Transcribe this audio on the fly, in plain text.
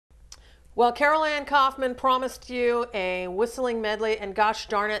Well, Carole Kaufman promised you a whistling medley, and gosh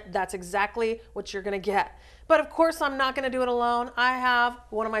darn it, that's exactly what you're going to get. But of course, I'm not going to do it alone. I have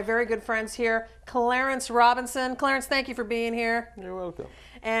one of my very good friends here, Clarence Robinson. Clarence, thank you for being here. You're welcome.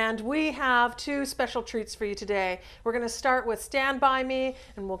 And we have two special treats for you today. We're going to start with Stand By Me,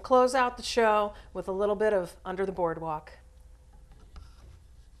 and we'll close out the show with a little bit of Under the Boardwalk.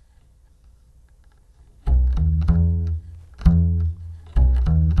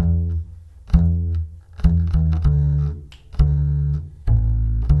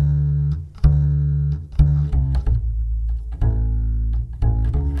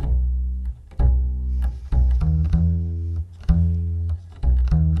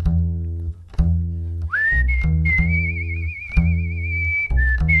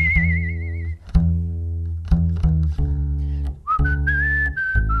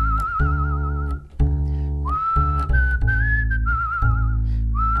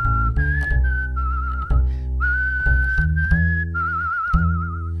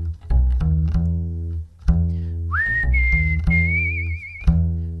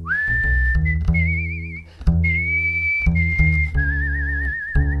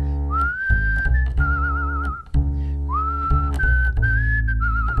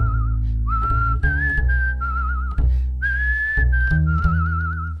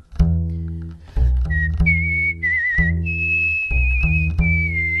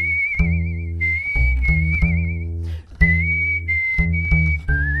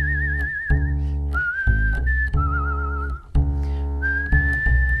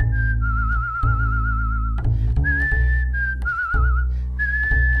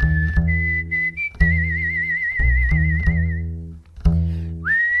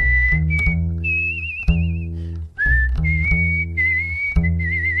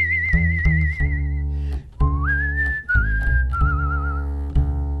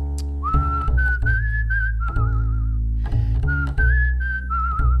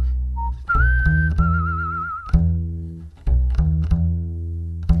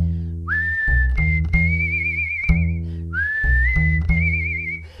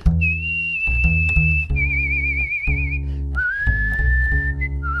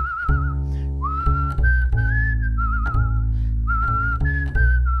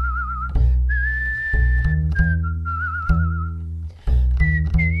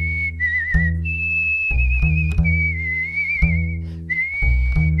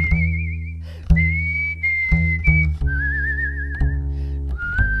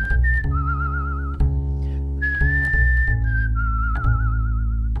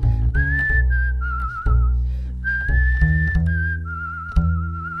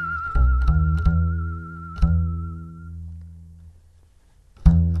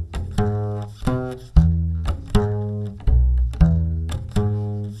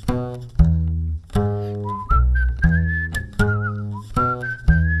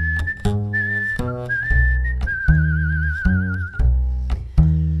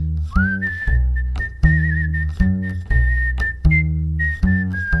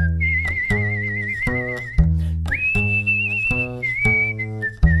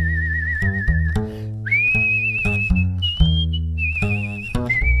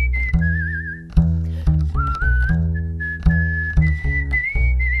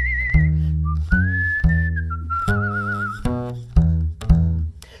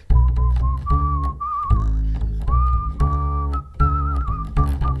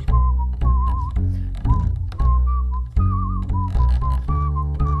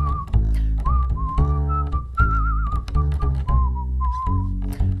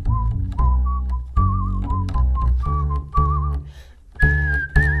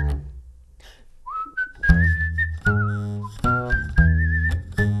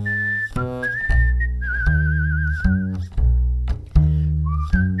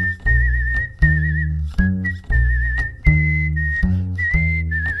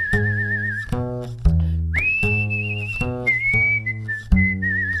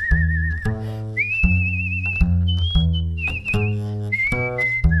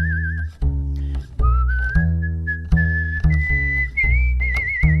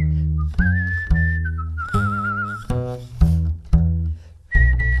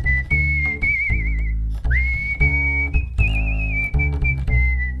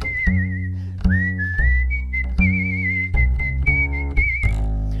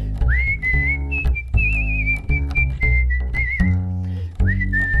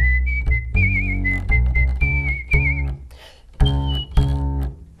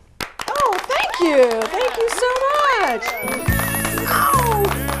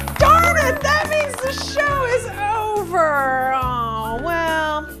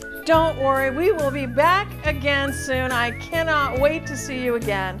 Don't worry, we will be back again soon. I cannot wait to see you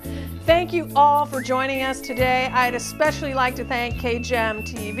again. Thank you all for joining us today. I'd especially like to thank KGEM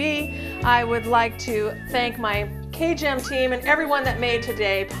TV. I would like to thank my KGEM team and everyone that made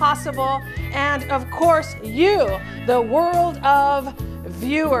today possible. And of course, you, the world of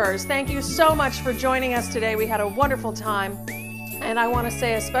viewers. Thank you so much for joining us today. We had a wonderful time. And I want to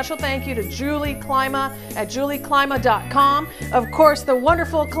say a special thank you to Julie Klima at julieklima.com. Of course, the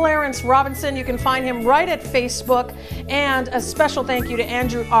wonderful Clarence Robinson. You can find him right at Facebook. And a special thank you to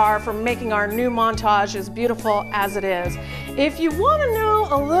Andrew R. for making our new montage as beautiful as it is. If you want to know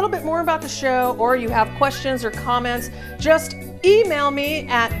a little bit more about the show, or you have questions or comments, just email me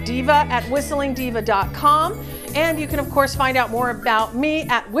at diva@whistlingdiva.com. And you can, of course, find out more about me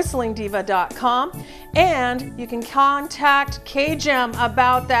at whistlingdiva.com. And you can contact KGEM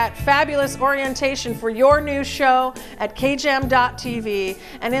about that fabulous orientation for your new show at kgem.tv.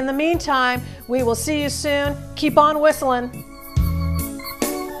 And in the meantime, we will see you soon. Keep on whistling.